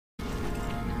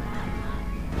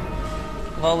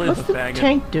Lolly's What's a the faggot.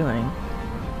 tank doing?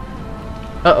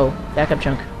 Uh-oh, backup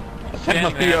chunk. Tank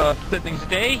must be sitting.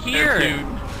 Stay here.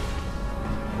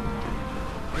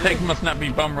 Tank must not be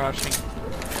bum rushing.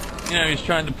 You know, he's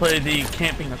trying to play the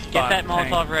camping spot. Get that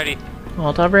Molotov ready.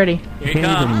 Molotov ready. Here You he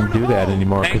can't comes. even do that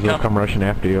anymore because they'll come rushing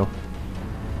after you.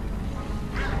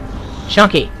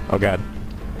 Chunky, Oh god.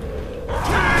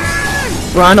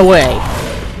 run away.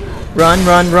 Run,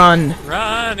 run, run.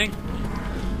 Running.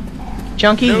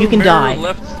 Chunky, No you can mirror die.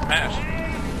 Left smash.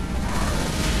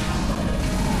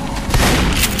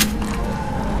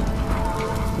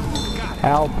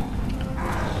 Help.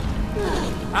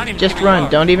 I don't even Just think run, you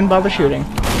are. don't even bother shooting.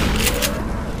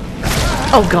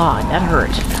 Oh god, that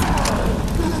hurt.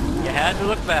 You had to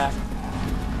look back.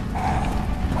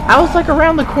 I was like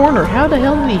around the corner. How the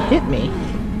hell did he hit me?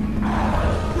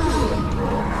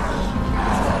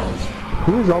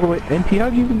 Who is all the way... NT, how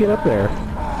did you even get up there?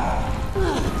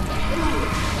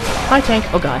 Hi, tank.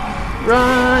 Oh god.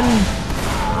 Run!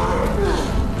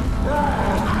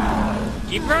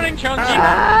 Keep running, Chunky.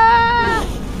 Ah!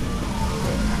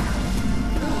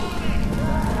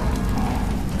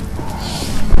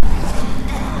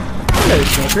 Hello,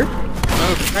 Sniper.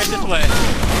 Move right this way.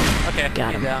 Okay, Got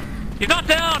he's him. down. He's not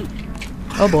down.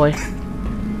 Oh boy.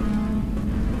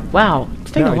 Wow,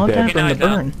 it's taking No, a long he's time dead. for him to He's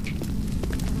not burn.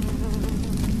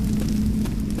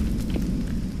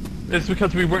 It's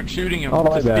because we weren't shooting him Oh,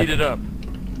 my to bad. speed it up.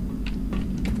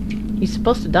 He's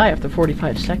supposed to die after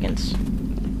 45 seconds.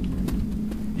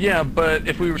 Yeah, but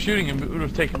if we were shooting him, it would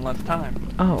have taken less time.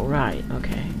 Oh, right,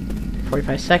 okay.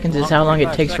 45 seconds is Long how long it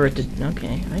 45 takes for it to...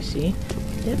 Okay, I see.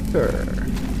 Dipper.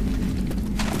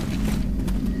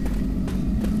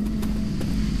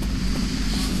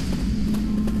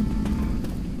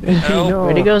 Help. No.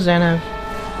 Way to go, Xanav.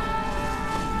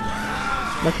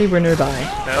 Luckily we're nearby.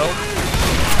 Help.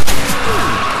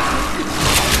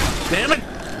 Damn it!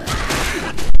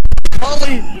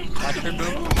 Lolly! Watch your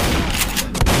boom.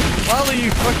 Lolly,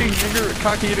 you fucking nigger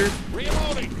cock eater.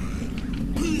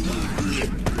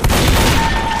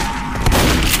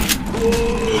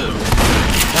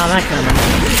 Not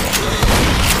that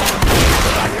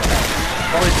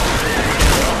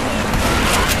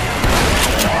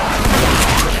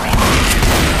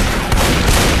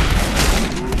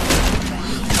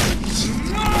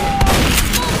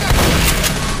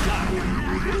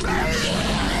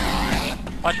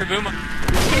Watch your boom.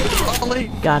 Lolly!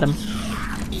 coming. Got him.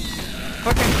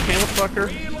 Fucking camel fucker.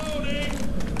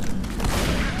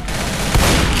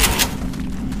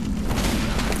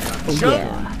 Oh,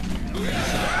 yeah.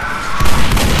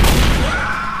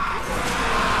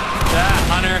 Ah,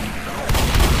 Hunter.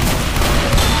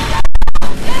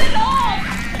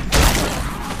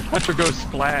 Watch her go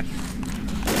splat.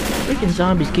 Freaking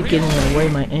zombies keep getting in the way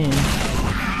of my aim.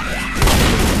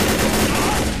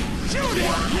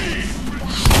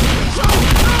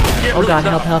 Oh god,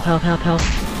 help, help, help, help, help.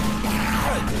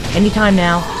 Anytime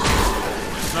now.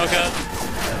 Smoke up.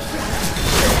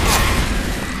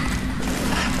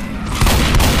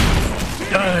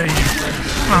 Die.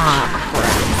 Ah,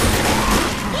 crap.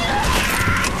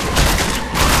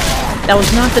 That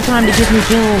was not the time to give me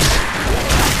kills.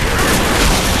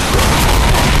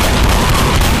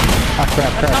 Ah,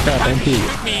 crap, crap, crap, NT.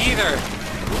 Shoot me either.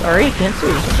 Sorry, can't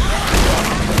see.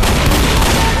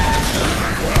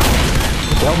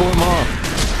 Double him off.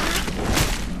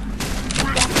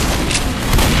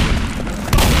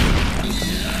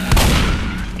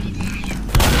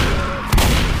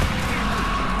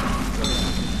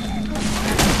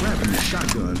 Grabbing the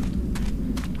shotgun.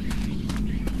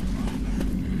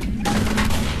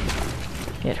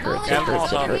 It hurts, it Grab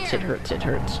hurts, it Molotov. hurts, it hurts, it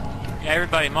hurts. Yeah,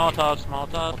 everybody, Molotovs,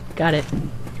 Molotov. Got it.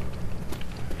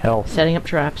 Hell. Setting up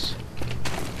traps.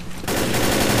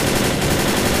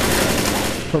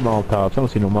 For Molotovs. I don't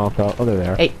see no Molotov. Oh, they're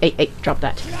there. Hey, hey, hey, drop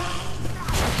that.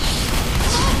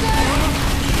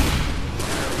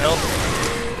 Help.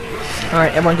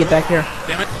 Alright, everyone get back here.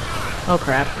 Damn it. Oh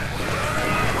crap.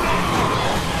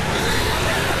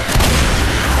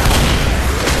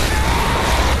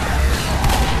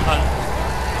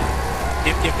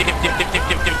 Dip, dip, dip, dip, dip, dip, dip,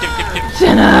 dip, dip, dip, dip.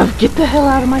 Xanav, get the hell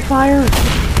out of my fire!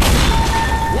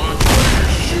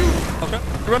 Okay.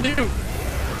 Run to you.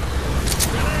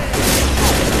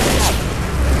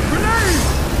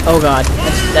 Oh god,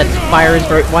 that fire is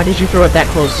very- why did you throw it that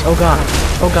close? Oh god,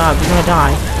 we're gonna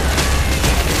die.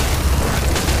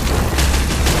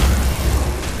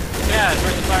 Yeah,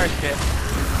 where's the fire pit?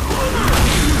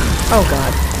 Oh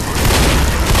god.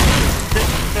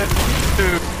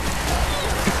 Dude.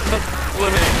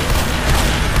 Eliminate.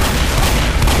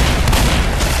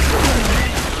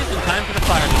 Just in time for the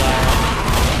fire to die.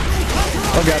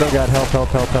 Oh god, help, help,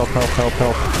 help, help, help, help,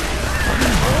 help.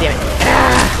 Damn it.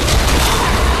 Ah!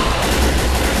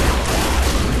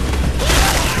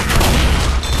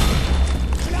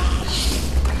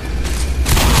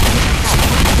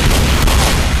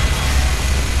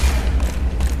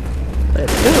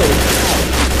 Let's go.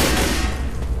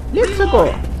 Let's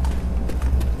go.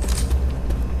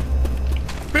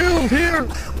 Build here!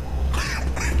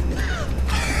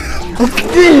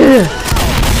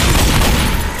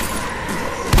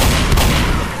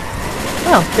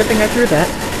 Well, good thing I threw that.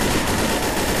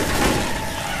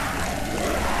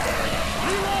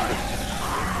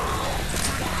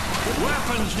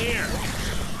 Weapons here.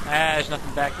 Ah, there's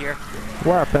nothing back here.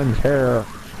 Weapons here.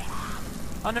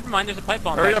 Oh, never mind, there's a pipe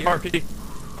bomb Hurry back up, here. RP.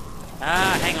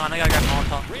 Ah, hang on, I gotta grab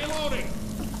Molotov. Reloading.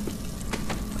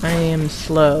 I am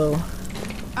slow.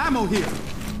 Ammo here.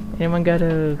 Anyone got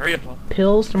a Hurry up.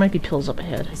 pills? There might be pills up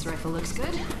ahead. This rifle looks good.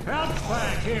 Help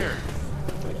back here.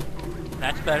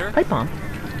 That's better. Pipe bomb.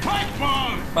 Pipe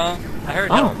bomb. Well, I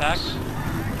heard Oh. health packs.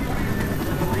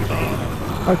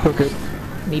 I took it.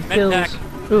 Need Med pills. pack.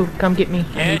 Ooh, come get me. I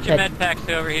Get need your pet. med packs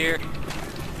over here.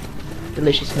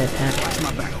 Delicious med pack. Watch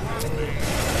my back.